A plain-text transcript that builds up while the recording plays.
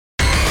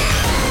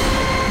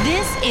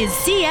is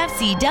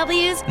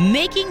CFCW's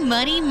Making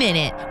Money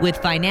Minute with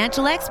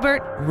financial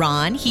expert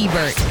Ron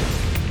Hebert.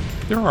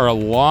 There are a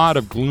lot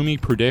of gloomy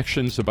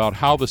predictions about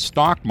how the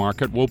stock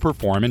market will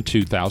perform in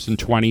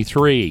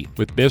 2023.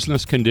 With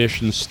business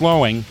conditions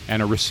slowing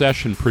and a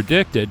recession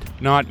predicted,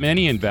 not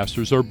many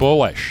investors are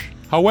bullish.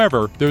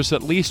 However, there's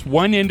at least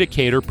one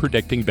indicator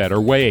predicting better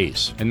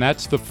ways, and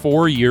that's the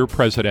 4-year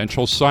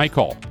presidential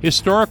cycle.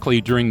 Historically,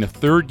 during the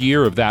third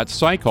year of that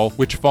cycle,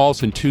 which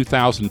falls in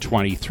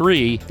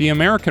 2023, the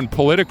American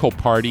political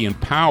party in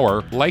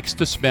power likes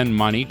to spend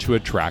money to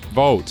attract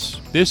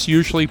votes. This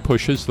usually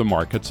pushes the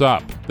markets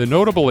up. The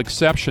notable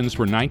exceptions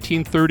were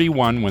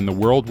 1931, when the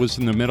world was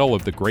in the middle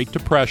of the Great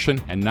Depression,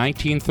 and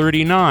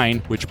 1939,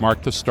 which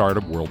marked the start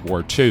of World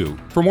War II.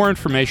 For more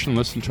information,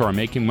 listen to our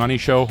Making Money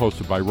show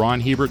hosted by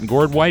Ron Hebert and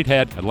Gord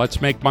Whitehead at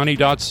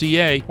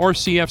letsmakemoney.ca or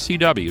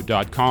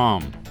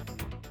cfcw.com.